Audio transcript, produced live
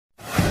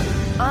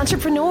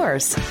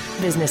Entrepreneurs,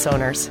 business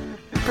owners,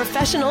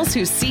 professionals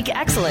who seek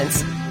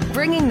excellence,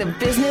 bringing the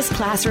business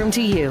classroom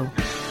to you.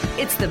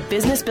 It's the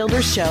Business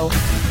Builders Show.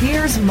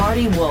 Here's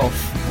Marty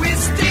Wolff. We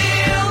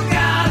still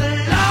got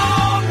a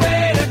long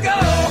way to go.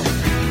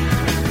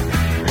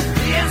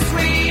 Yes,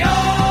 we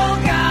all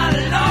got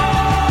a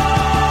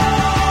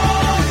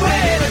long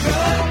way to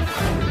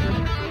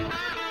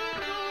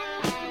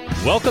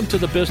go. Welcome to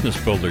the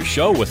Business Builders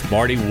Show with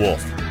Marty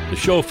Wolff, the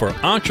show for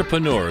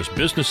entrepreneurs,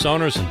 business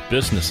owners, and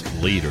business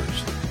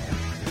leaders.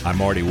 I'm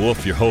Marty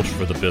Wolff, your host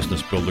for the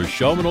Business Builders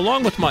Show, and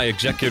along with my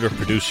executive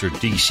producer,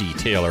 DC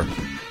Taylor,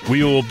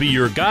 we will be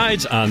your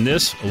guides on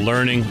this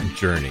learning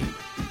journey.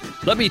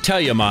 Let me tell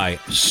you my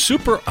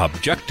super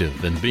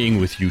objective in being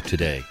with you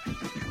today.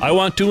 I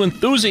want to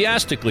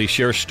enthusiastically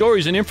share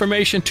stories and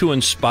information to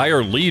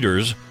inspire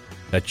leaders,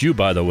 that's you,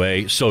 by the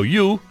way, so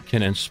you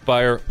can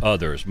inspire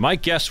others. My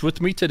guest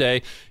with me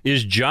today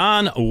is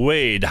John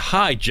Wade.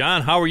 Hi,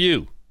 John. How are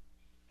you?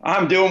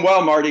 I'm doing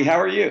well, Marty. How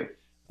are you?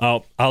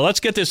 Let's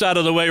get this out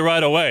of the way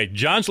right away.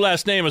 John's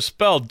last name is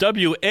spelled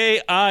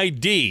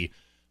W-A-I-D.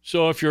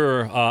 So if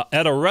you're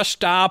at a rest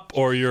stop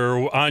or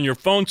you're on your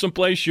phone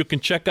someplace, you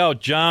can check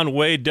out John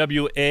Wade,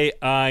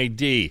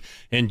 W-A-I-D.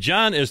 And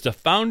John is the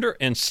founder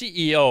and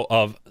CEO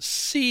of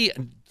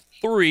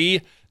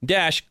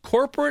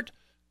C3-Corporate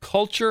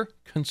Culture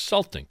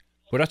Consulting.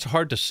 Well, that's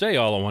hard to say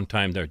all at one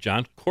time there,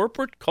 John.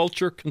 Corporate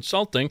Culture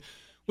Consulting,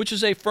 which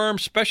is a firm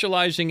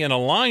specializing in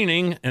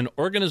aligning an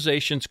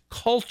organization's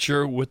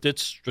culture with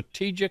its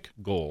strategic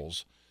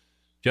goals.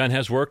 John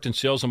has worked in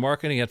sales and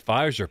marketing at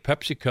Pfizer,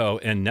 PepsiCo,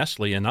 and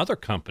Nestle and other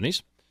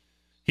companies.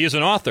 He is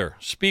an author,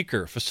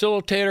 speaker,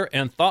 facilitator,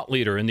 and thought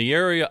leader in the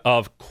area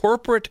of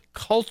corporate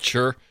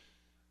culture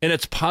and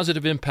its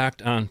positive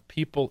impact on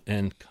people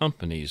and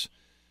companies.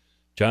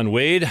 John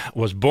Wade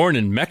was born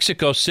in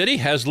Mexico City,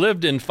 has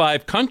lived in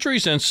 5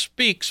 countries, and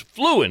speaks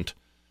fluent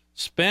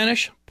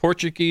Spanish,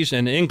 Portuguese,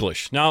 and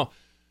English. Now,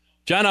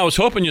 John, I was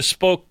hoping you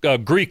spoke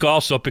Greek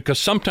also, because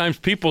sometimes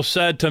people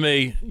said to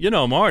me, you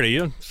know, Marty,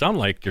 you sound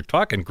like you're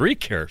talking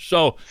Greek here.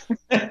 So,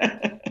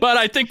 but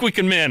I think we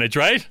can manage,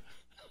 right?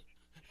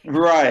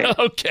 Right.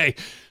 Okay.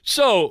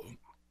 So,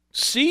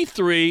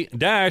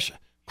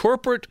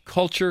 C3-Corporate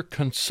Culture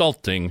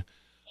Consulting.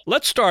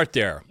 Let's start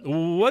there.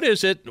 What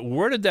is it?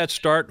 Where did that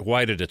start?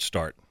 Why did it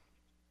start?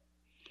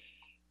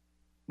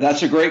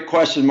 That's a great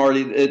question,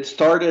 Marty. It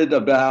started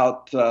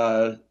about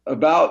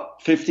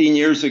 15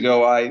 years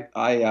ago.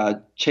 I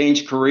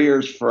changed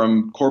careers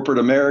from corporate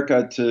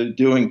America to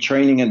doing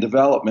training and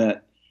development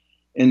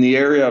in the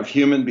area of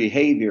human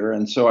behavior.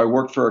 And so I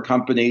worked for a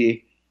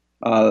company,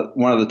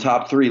 one of the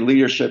top 3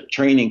 leadership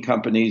training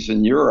companies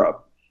in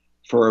Europe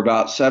for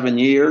about 7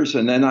 years.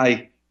 And then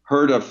I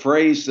heard a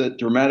phrase that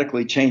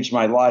dramatically changed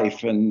my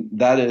life, and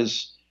that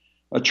is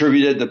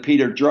attributed to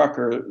Peter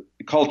Drucker: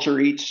 culture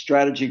eats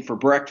strategy for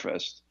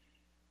breakfast.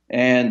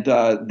 And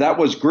that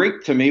was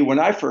Greek to me when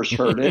I first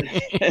heard it.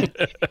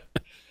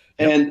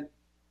 and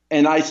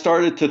I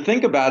started to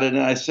think about it,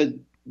 and I said,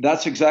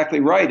 that's exactly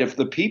right. If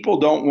the people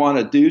don't want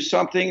to do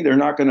something, they're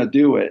not going to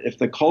do it. If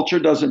the culture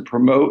doesn't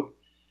promote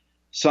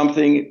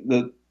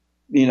something,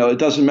 it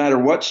doesn't matter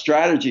what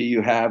strategy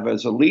you have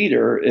as a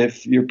leader.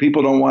 If your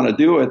people don't want to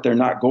do it, they're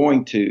not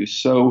going to.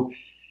 So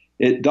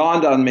it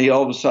dawned on me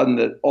all of a sudden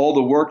that all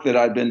the work that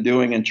I'd been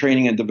doing in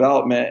training and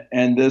development,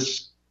 and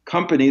this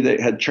company that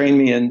had trained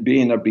me in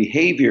being a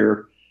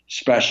behavior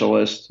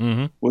specialist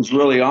was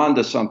really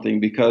onto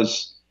something,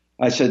 because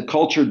I said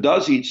culture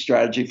does eat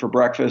strategy for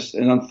breakfast.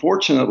 And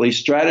unfortunately,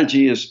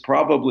 strategy is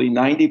probably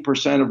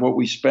 90% of what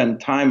we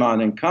spend time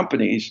on in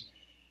companies,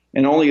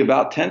 and only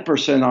about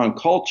 10% on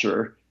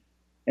culture.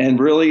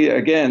 And really,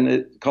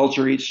 again,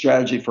 culture eats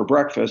strategy for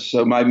breakfast.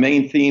 So my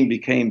main theme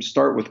became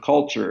start with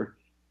culture.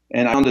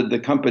 And I founded the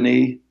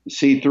company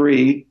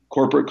C3,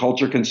 Corporate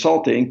Culture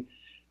Consulting,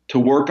 to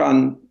work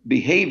on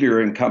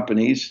behavior in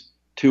companies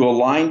to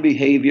align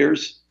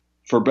behaviors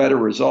for better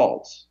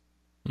results.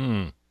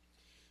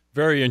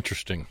 Very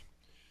interesting.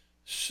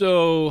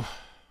 So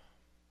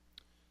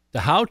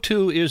the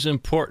how-to is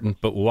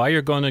important, but why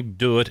you're going to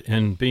do it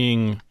and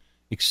being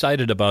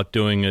excited about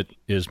doing it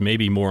is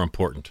maybe more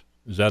important.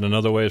 Is that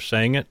another way of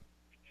saying it?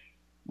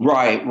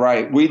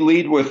 Right. We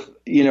lead with,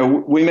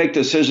 we make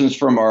decisions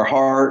from our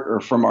heart or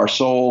from our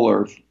soul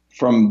or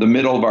from the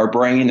middle of our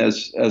brain,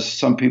 as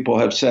some people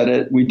have said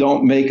it. We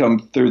don't make them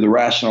through the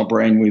rational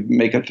brain. We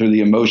make it through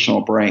the emotional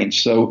brain.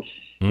 So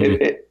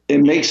it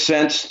makes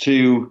sense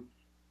to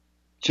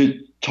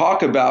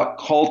talk about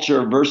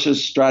culture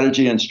versus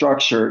strategy and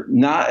structure,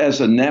 not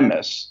as a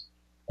nemesis,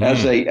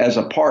 as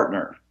a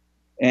partner.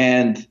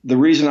 And the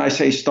reason I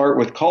say start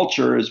with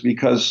culture is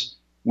because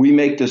we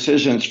make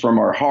decisions from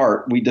our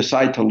heart. We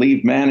decide to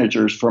leave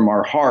managers from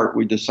our heart.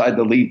 We decide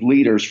to leave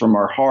leaders from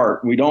our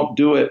heart. We don't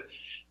do it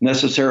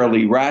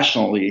necessarily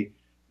rationally.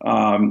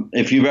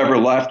 If you've ever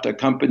left a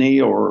company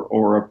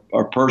or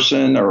a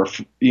person, or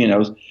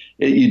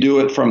you do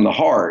it from the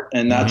heart,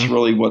 and that's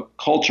really what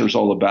culture is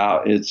all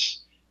about.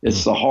 It's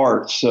the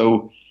heart.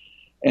 So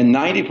And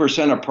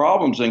 90% of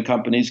problems in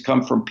companies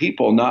come from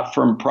people, not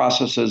from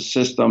processes,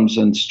 systems,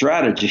 and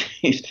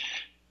strategies.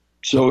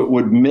 So it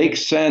would make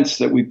sense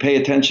that we pay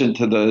attention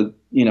to the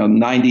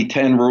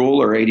 90-10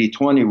 rule or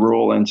 80-20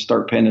 rule and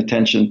start paying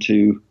attention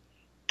to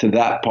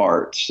that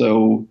part.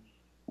 So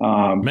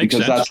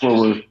because sense. that's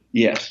where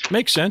yes.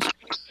 Makes sense.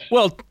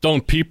 Well,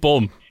 don't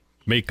people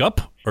make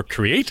up or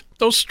create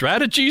those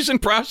strategies and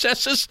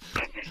processes?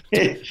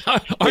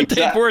 Aren't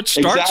they where it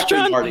starts, exactly,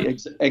 John? Marty.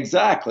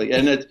 Exactly.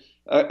 And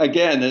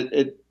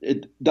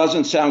it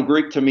doesn't sound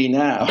Greek to me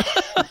now.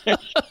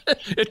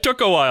 It took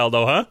a while,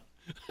 though, huh?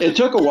 It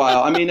took a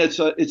while. I mean, it's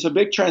a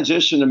big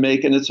transition to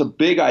make, and it's a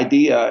big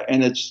idea,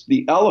 and it's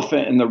the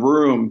elephant in the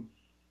room.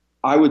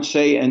 I would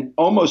say in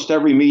almost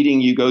every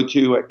meeting you go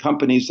to at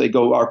companies, they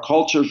go, our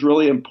culture is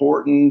really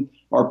important.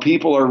 Our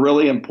people are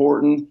really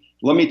important.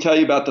 Let me tell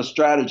you about the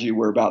strategy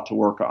we're about to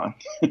work on.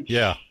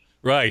 Yeah,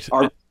 right.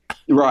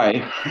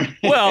 Right.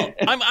 Well,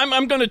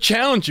 I'm going to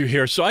challenge you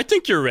here, so I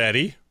think you're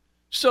ready.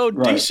 So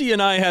Right. DC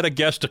and I had a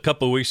guest a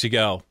couple of weeks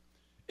ago,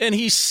 and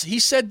he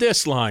said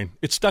this line.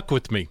 It stuck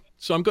with me,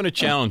 so I'm going to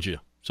challenge you.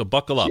 So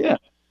buckle up. Yeah.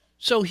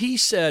 So he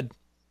said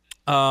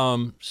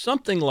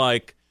something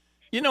like,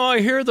 I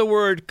hear the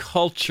word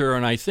culture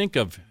and I think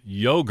of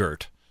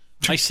yogurt.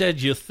 I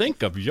said, you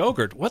think of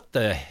yogurt? What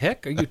the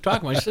heck are you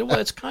talking about? I said, well,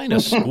 it's kind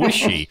of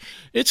squishy.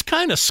 It's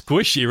kind of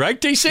squishy,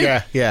 right, DC?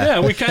 Yeah. Yeah,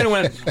 we kind of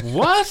went,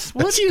 what?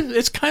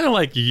 It's kind of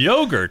like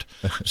yogurt.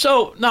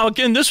 So now,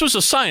 again, this was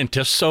a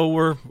scientist,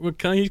 so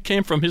he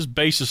came from his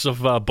basis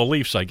of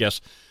beliefs, I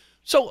guess.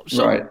 So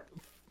Right.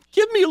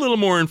 give me a little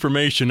more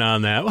information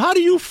on that. How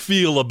do you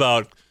feel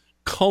about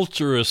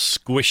culture is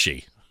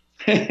squishy?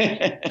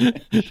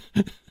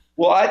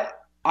 Well,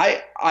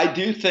 I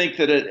do think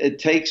that it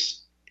takes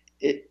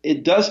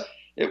it does.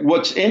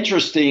 What's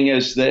interesting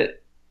is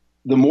that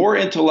the more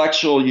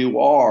intellectual you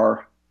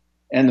are,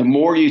 and the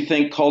more you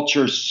think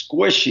culture's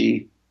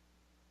squishy,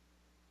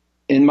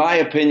 in my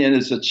opinion,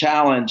 is a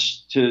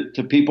challenge to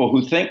people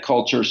who think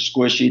culture's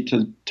squishy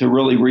to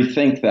really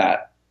rethink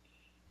that.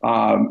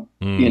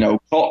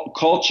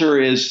 Culture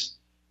is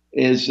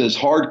as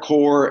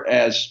hardcore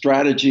as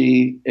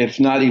strategy, if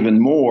not even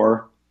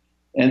more.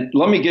 And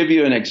let me give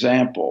you an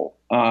example.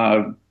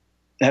 Have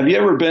you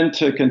ever been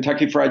to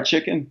Kentucky Fried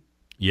Chicken?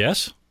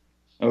 Yes.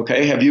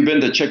 Okay. Have you been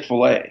to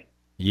Chick-fil-A?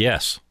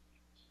 Yes.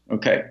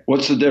 Okay.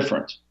 What's the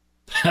difference?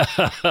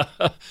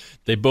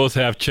 They both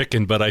have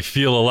chicken, but I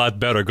feel a lot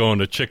better going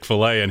to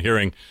Chick-fil-A and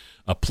hearing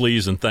a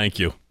please and thank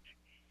you.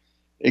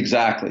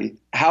 Exactly.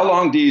 How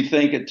long do you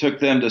think it took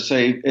them to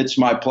say, it's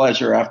my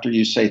pleasure after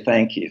you say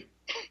thank you?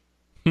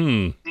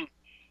 I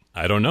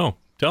don't know.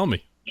 Tell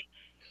me.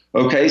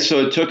 Okay,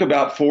 so it took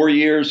about 4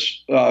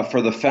 years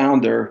for the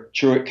founder,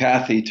 Truett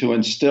Cathy, to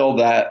instill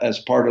that as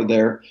part of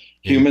their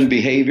human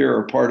behavior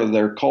or part of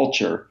their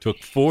culture.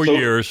 Took 4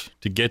 years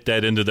to get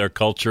that into their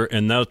culture,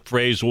 and that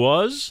phrase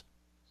was?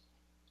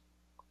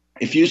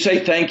 If you say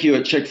thank you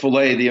at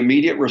Chick-fil-A, the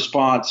immediate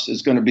response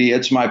is going to be,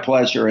 it's my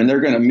pleasure, and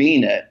they're going to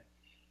mean it.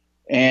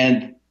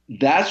 And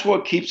that's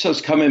what keeps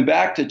us coming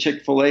back to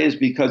Chick-fil-A, is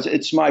because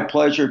it's my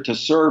pleasure to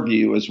serve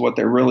you, is what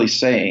they're really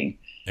saying.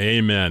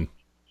 Amen.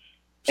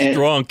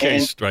 Strong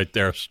case right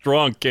there.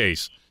 Strong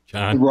case,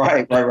 John.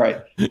 Right.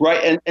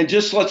 And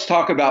just let's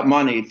talk about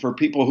money for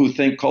people who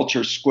think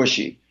culture's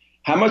squishy.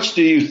 How much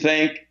do you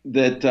think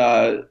that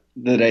a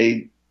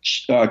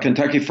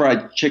Kentucky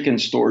Fried Chicken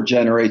store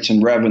generates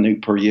in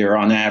revenue per year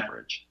on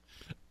average?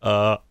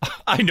 I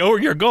know where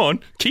you're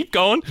going. Keep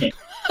going.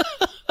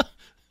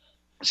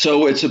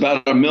 So it's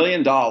about $1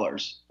 million.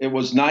 It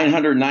was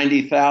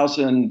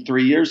 990,000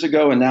 3 years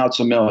ago, and now it's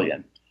 $1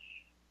 million.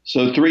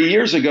 So 3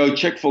 years ago,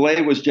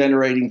 Chick-fil-A was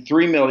generating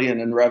 $3 million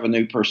in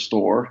revenue per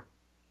store.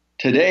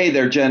 Today,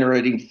 they're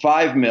generating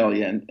 $5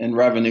 million in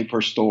revenue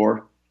per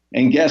store.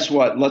 And guess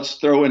what? Let's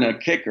throw in a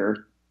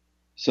kicker.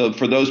 So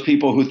for those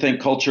people who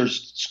think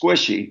culture's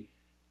squishy,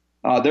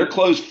 they're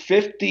closed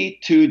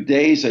 52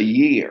 days a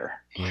year.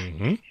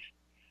 Mm-hmm.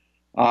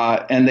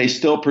 And they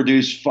still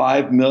produce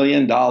 $5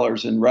 million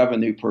in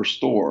revenue per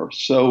store.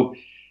 So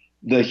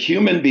the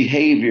human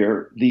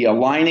behavior, the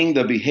aligning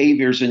the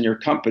behaviors in your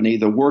company,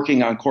 the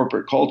working on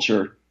corporate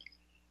culture,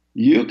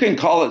 you can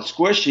call it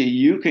squishy.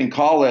 You can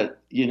call it,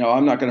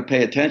 I'm not going to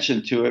pay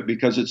attention to it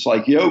because it's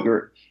like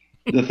yogurt.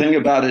 The thing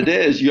about it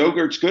is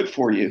yogurt's good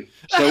for you.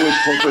 So is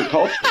corporate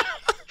culture.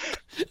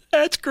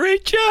 That's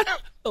great, John.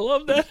 I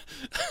love that.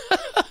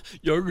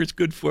 Yogurt's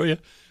good for you.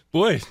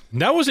 Boy,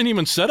 that wasn't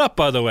even set up,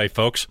 by the way,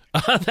 folks.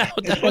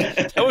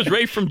 that was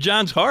right from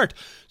John's heart.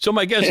 So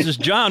my guest is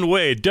John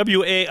Wade,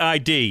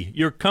 W-A-I-D.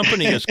 Your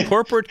company is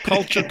Corporate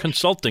Culture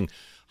Consulting.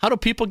 How do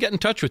people get in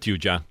touch with you,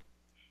 John?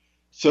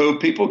 So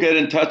people get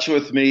in touch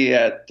with me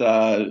at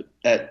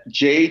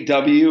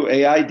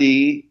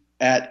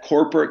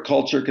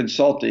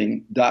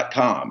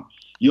jwaid@corporatecultureconsulting.com.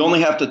 You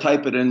only have to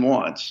type it in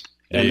once.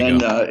 And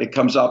then it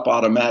comes up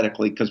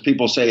automatically because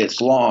people say it's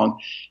long.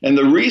 And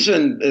the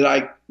reason that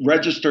I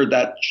registered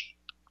that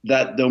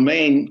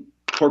domain,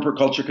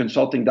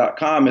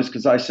 corporatecultureconsulting.com, is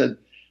because I said,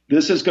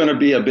 this is going to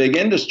be a big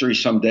industry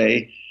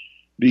someday.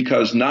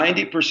 because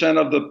 90%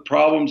 of the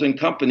problems in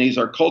companies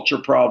are culture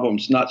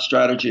problems, not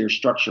strategy or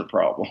structure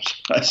problems.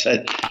 I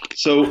said,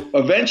 so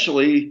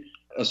eventually,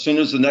 as soon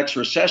as the next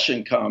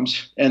recession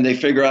comes and they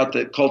figure out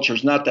that culture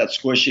is not that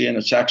squishy and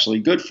it's actually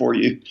good for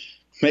you,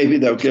 maybe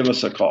they'll give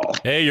us a call.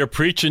 Hey, you're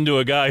preaching to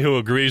a guy who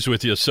agrees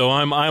with you, so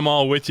I'm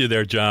all with you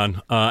there,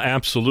 John.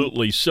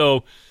 Absolutely.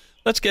 So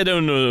let's get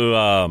into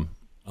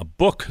a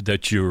book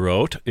that you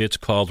wrote. It's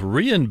called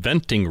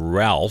Reinventing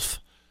Ralph,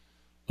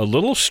 a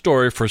little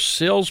story for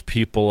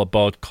salespeople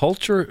about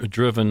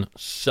culture-driven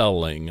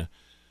selling.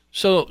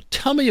 So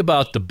tell me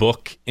about the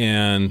book,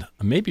 and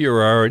maybe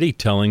you're already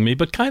telling me,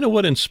 but kind of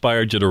what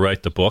inspired you to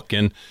write the book.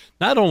 And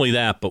not only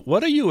that, but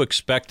what are you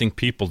expecting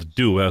people to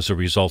do as a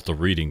result of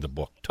reading the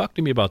book? Talk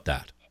to me about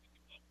that.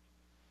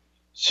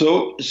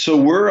 So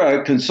we're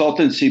a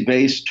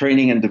consultancy-based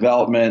training and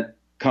development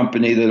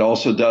company that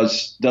also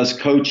does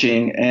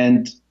coaching,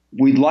 and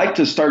we'd like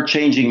to start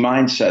changing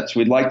mindsets.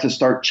 We'd like to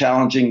start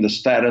challenging the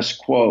status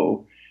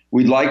quo.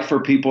 We'd like for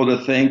people to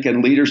think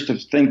and leaders to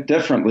think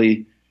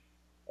differently.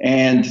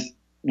 And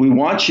we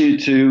want you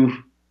to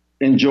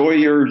enjoy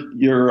your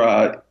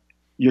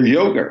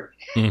yogurt.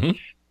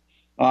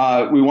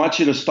 Mm-hmm. We want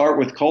you to start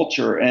with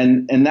culture.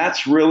 And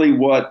that's really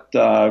what,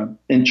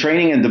 in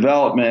training and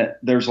development,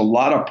 there's a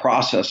lot of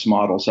process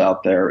models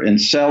out there. In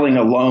selling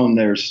alone,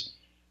 there's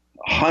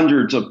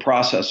hundreds of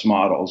process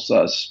models,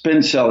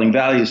 spin selling,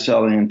 value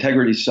selling,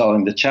 integrity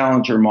selling, the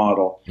challenger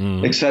model,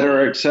 et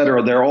cetera, et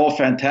cetera. They're all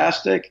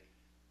fantastic.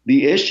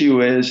 The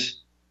issue is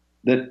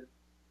that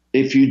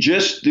if you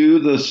just do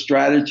the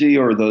strategy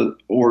or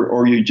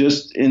you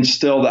just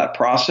instill that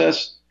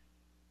process,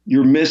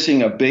 you're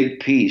missing a big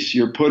piece.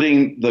 You're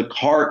putting the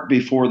cart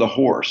before the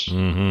horse.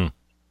 Mm-hmm.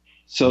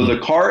 So the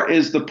cart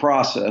is the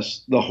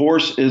process. The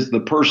horse is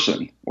the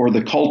person or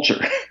the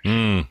culture.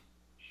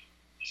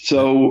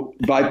 So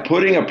by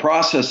putting a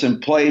process in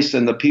place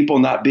and the people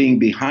not being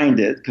behind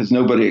it because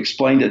nobody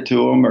explained it to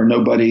them or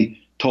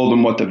nobody told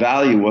them what the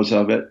value was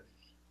of it,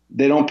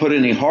 they don't put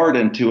any heart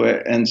into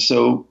it. And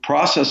so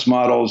process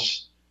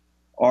models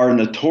are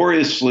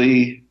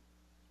notoriously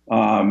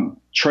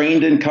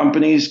trained in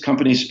companies.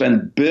 Companies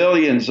spend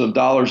billions of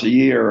dollars a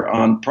year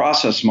on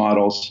process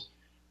models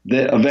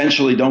that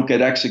eventually don't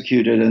get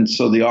executed. And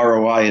so the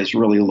ROI is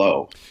really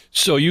low.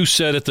 So you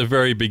said at the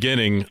very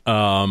beginning,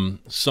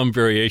 some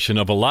variation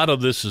of a lot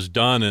of this is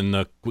done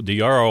and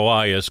the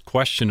ROI is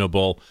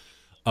questionable.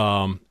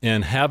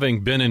 And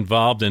having been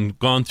involved and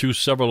gone through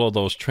several of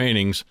those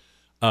trainings,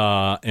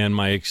 and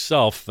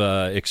myself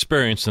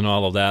experience and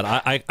all of that,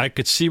 I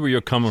could see where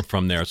you're coming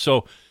from there.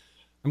 So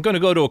I'm going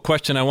to go to a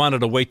question. I wanted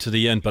to wait to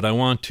the end, but I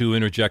want to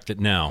interject it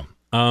now.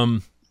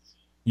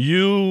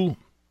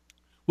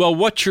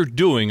 What you're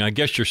doing, I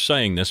guess you're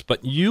saying this,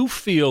 but you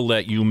feel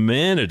that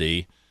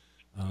humanity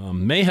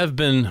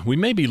we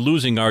may be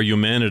losing our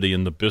humanity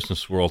in the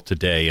business world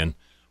today. And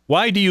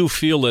why do you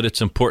feel that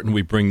it's important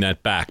we bring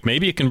that back?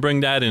 Maybe you can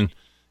bring that in,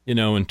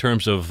 in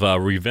terms of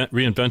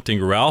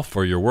reinventing Ralph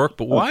for your work,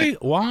 but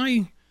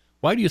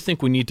why do you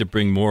think we need to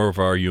bring more of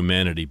our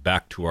humanity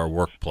back to our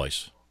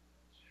workplace?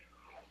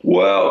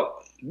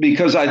 Well,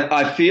 because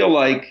I feel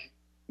like,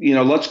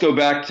 let's go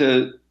back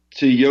to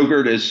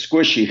yogurt is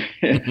squishy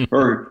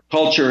or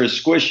culture is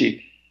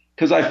squishy,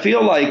 because I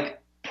feel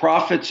like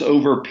profits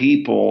over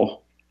people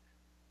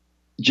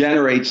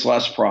generates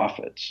less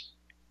profits.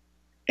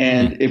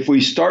 And if we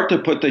start to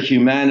put the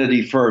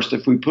humanity first,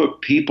 if we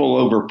put people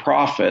over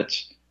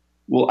profits,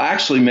 we'll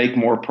actually make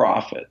more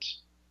profits.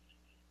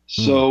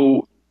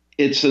 So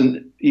it's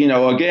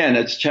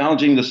it's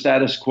challenging the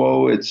status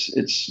quo. It's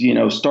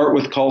start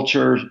with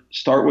culture,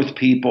 start with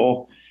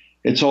people.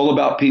 It's all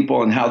about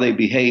people and how they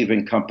behave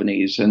in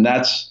companies. And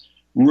that's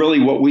really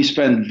what we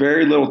spend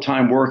very little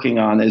time working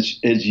on is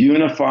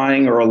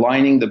unifying or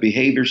aligning the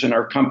behaviors in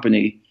our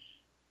company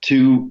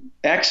to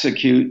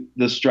execute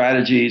the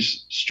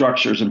strategies,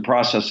 structures, and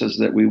processes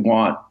that we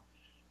want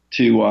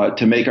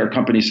to make our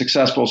company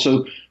successful.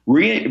 So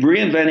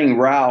reinventing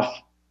Ralph,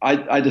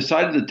 I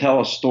decided to tell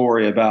a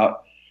story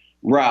about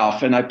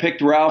Ralph. And I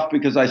picked Ralph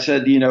because I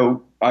said,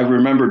 I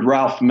remembered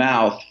Ralph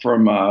Mouth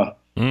from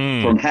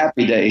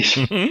Happy Days.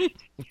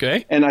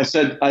 Okay. And I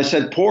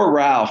said, poor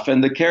Ralph.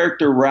 And the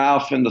character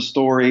Ralph in the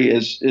story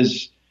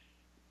is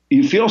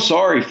you feel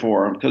sorry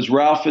for him because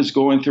Ralph is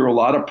going through a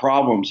lot of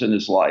problems in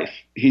his life.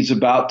 He's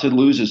about to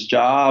lose his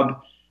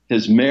job.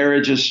 His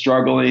marriage is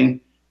struggling.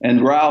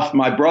 And Ralph,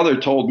 my brother,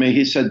 told me,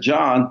 he said,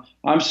 John,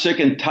 I'm sick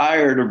and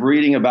tired of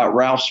reading about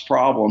Ralph's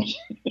problems.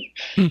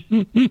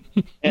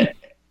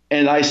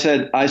 And I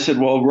said,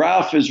 well,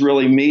 Ralph is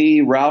really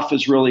me. Ralph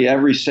is really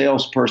every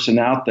salesperson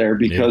out there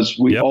because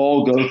we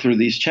all go through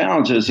these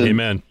challenges. And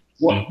Amen.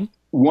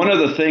 One of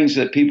the things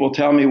that people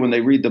tell me when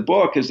they read the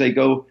book is they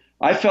go,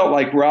 I felt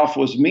like Ralph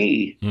was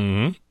me.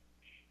 Mm-hmm.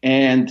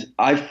 And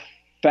I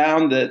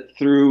found that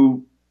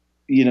through,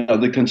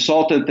 the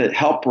consultant that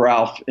helped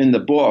Ralph in the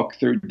book,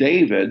 through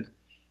David,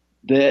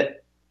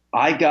 that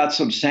I got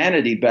some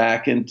sanity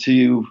back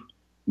into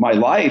my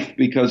life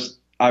because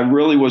I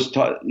really was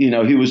taught,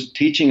 he was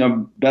teaching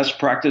them best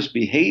practice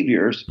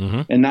behaviors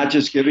and not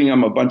just giving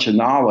them a bunch of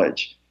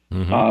knowledge.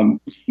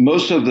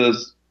 Most of the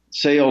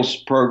sales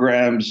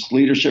programs,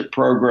 leadership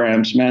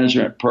programs,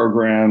 management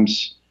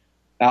programs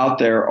out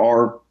there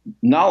are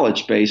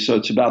knowledge-based. So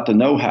it's about the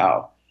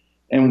know-how.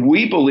 And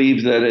we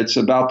believe that it's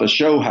about the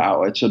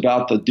show-how. It's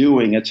about the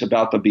doing. It's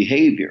about the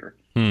behavior.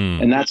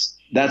 And that's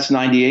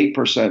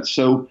 98%.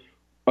 So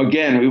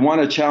again, we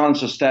want to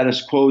challenge the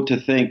status quo to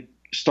think,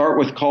 start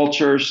with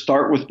culture,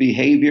 start with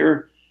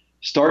behavior,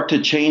 start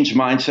to change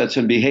mindsets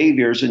and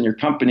behaviors in your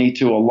company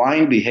to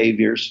align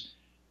behaviors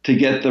to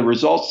get the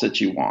results that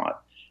you want.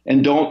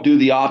 And don't do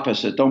the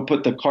opposite. Don't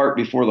put the cart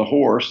before the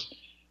horse.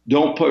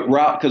 Don't put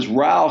Ralph, because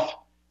Ralph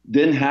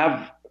didn't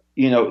have,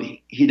 he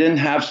didn't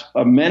have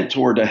a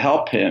mentor to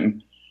help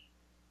him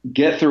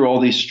get through all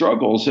these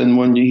struggles. And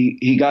when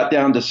he got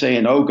down to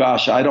saying, oh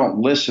gosh, I don't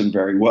listen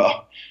very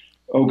well.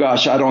 Oh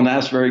gosh, I don't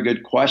ask very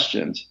good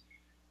questions.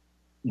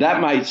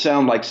 That might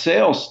sound like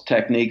sales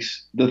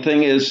techniques. The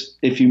thing is,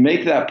 if you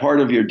make that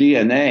part of your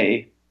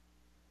DNA,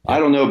 I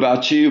don't know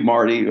about you,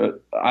 Marty,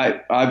 but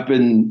I've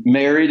been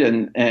married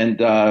and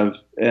a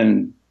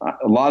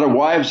lot of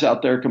wives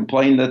out there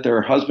complain that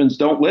their husbands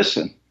don't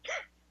listen.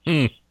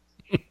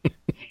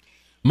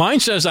 Mine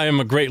says I am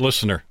a great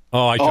listener.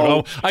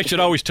 I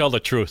should always tell the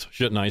truth,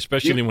 shouldn't I?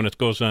 Especially when it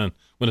goes on,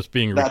 when it's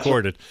being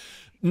recorded.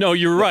 No,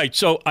 you're right.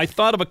 So I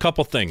thought of a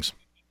couple things.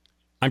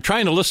 I'm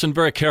trying to listen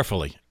very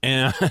carefully.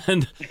 And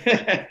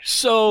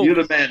so you're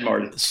the man,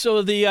 Marty.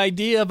 So the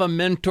idea of a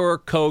mentor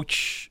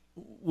coach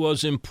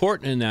was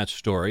important in that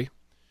story.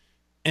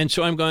 And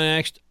so I'm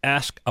going to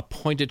ask a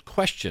pointed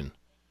question.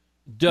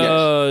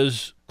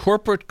 Does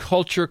corporate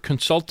culture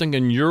consulting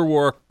in your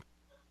work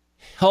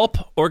help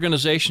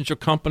organizations or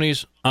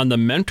companies on the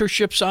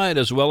mentorship side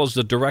as well as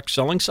the direct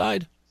selling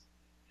side?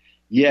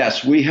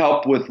 Yes, we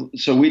help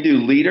so we do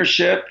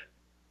leadership,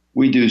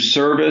 we do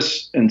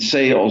service and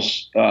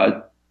sales,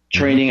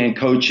 training and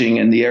coaching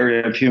in the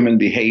area of human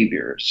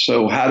behavior.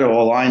 So how to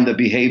align the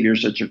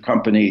behaviors at your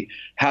company,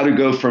 how to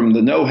go from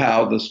the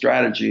know-how, the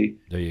strategy,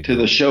 to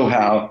the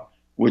show-how,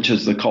 which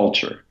is the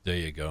culture. There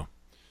you go.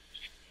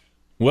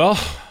 Well,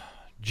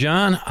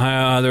 John,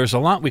 there's a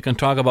lot we can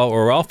talk about with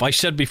Ralph. I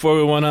said before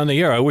we went on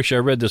the air, I wish I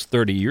read this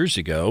 30 years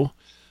ago.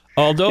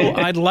 Although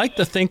I'd like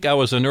to think I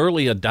was an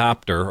early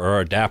adopter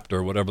or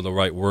adapter, whatever the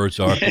right words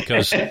are,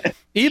 because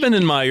even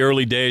in my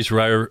early days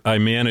where I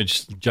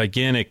managed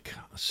gigantic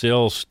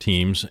sales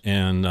teams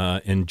and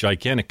in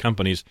gigantic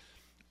companies,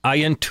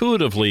 I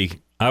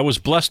was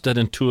blessed that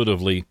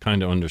intuitively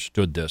kind of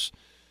understood this.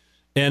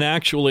 And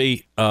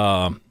actually,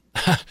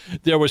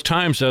 there was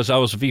times as I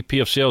was VP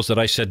of sales that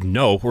I said,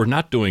 no, we're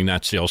not doing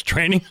that sales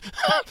training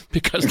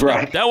because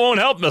that won't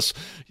help us,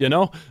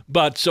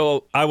 But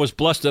so I was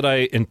blessed that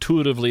I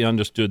intuitively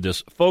understood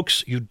this.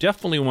 Folks, you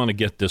definitely want to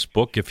get this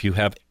book if you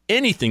have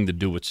anything to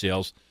do with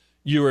sales.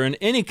 You are in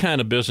any kind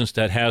of business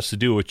that has to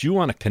do with, you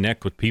want to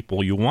connect with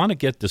people. You want to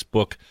get this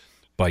book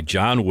by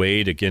John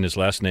Wade. Again, his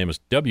last name is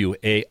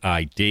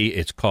W-A-I-D.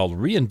 It's called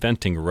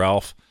Reinventing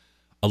Ralph.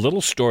 A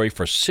little story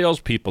for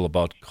salespeople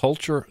about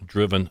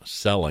culture-driven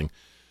selling.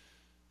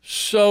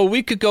 So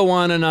we could go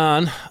on and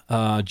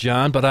on,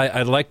 John, but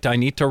I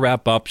need to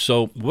wrap up.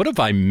 So what have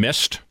I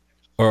missed,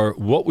 or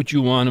what would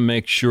you want to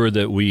make sure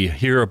that we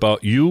hear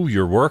about you,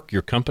 your work,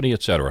 your company,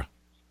 et cetera?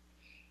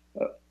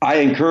 I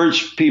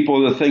encourage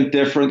people to think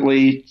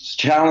differently,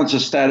 challenge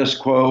the status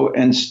quo,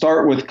 and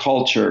start with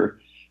culture.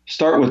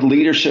 Start with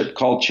leadership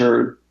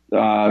culture,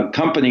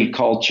 company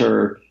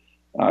culture,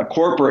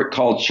 corporate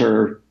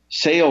culture,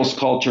 sales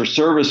culture,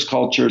 service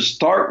culture.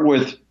 Start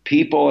with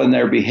people and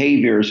their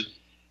behaviors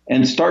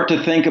and start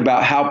to think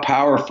about how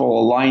powerful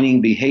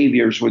aligning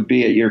behaviors would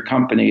be at your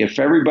company. If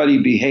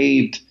everybody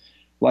behaved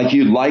like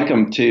you'd like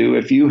them to,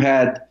 if you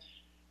had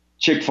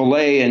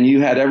Chick-fil-A and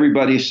you had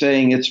everybody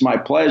saying it's my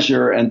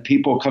pleasure and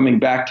people coming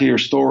back to your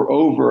store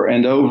over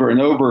and over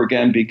and over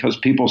again because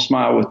people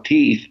smile with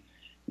teeth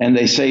and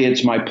they say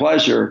it's my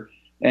pleasure,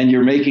 and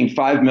you're making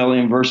 5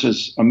 million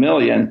versus a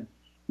million,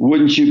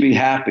 wouldn't you be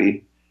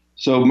happy?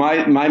 So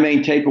my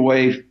main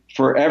takeaway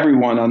for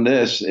everyone on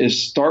this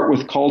is start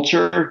with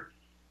culture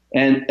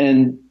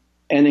and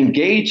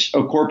engage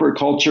a corporate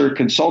culture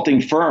consulting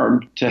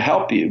firm to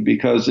help you,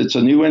 because it's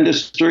a new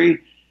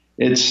industry.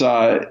 It's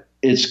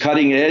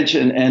cutting edge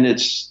and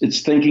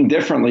it's thinking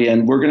differently,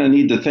 and we're going to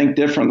need to think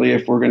differently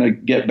if we're going to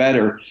get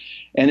better.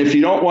 And if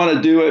you don't want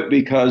to do it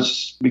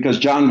because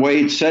John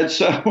Wade said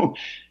so,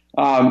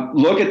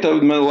 look at the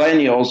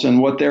millennials and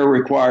what they're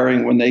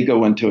requiring when they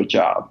go into a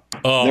job.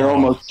 Oh, they're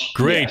almost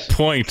great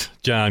point,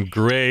 John.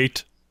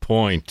 Great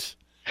point.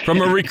 From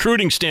a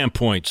recruiting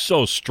standpoint,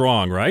 so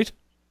strong, right?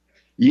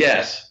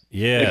 Yes.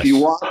 Yes. If you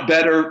want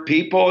better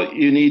people,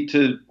 you need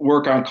to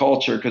work on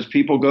culture, because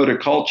people go to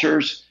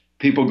cultures,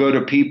 people go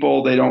to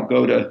people. They don't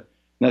go to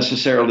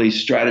necessarily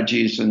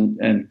strategies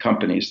and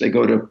companies. They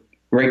go to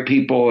great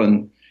people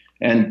and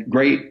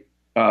great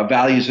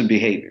values and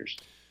behaviors.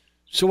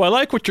 So I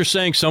like what you're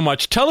saying so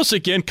much. Tell us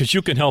again, because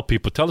you can help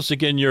people. Tell us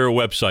again your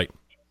website.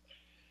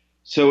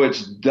 So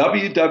it's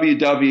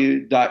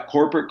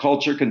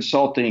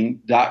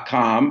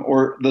www.corporatecultureconsulting.com,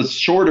 or the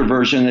shorter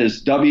version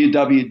is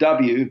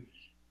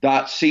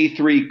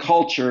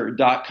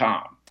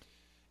www.c3culture.com.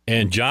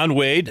 And John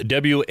Wade,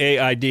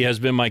 W-A-I-D, has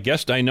been my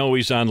guest. I know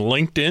he's on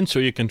LinkedIn, so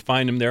you can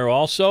find him there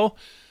also.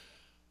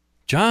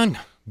 John,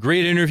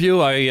 great interview.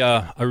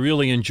 I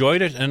really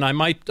enjoyed it, and I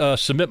might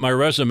submit my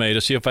resume to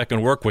see if I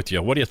can work with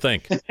you. What do you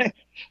think?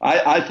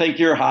 I think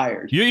you're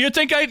hired. You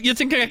think I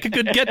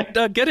could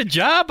get a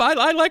job?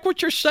 I like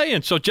what you're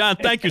saying. So, John,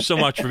 thank you so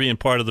much for being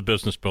part of the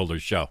Business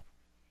Builders Show.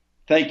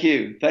 Thank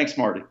you. Thanks,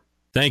 Marty.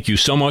 Thank you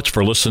so much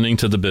for listening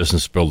to the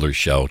Business Builders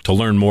Show. To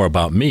learn more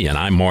about me, and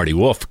I'm Marty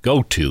Wolff,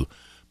 go to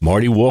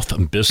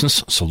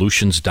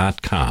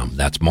MartyWolfBusinessSolutions.com.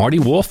 That's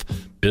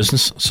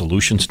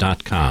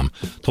MartyWolfBusinessSolutions.com.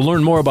 To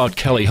learn more about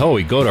Kelly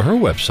Hoey, go to her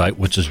website,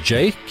 which is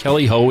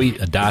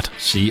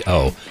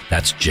jkellyhoey.co.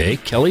 That's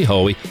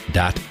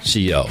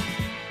jkellyhoey.co.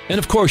 And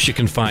of course, you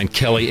can find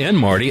Kelly and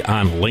Marty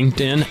on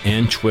LinkedIn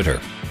and Twitter.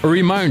 A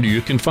reminder,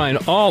 you can find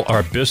all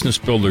our Business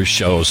Builders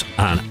shows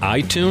on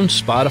iTunes,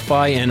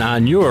 Spotify, and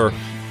on your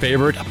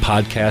favorite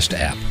podcast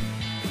app.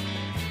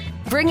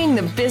 Bringing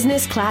the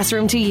business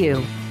classroom to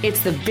you.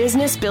 It's the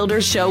Business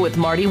Builders Show with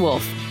Marty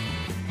Wolff.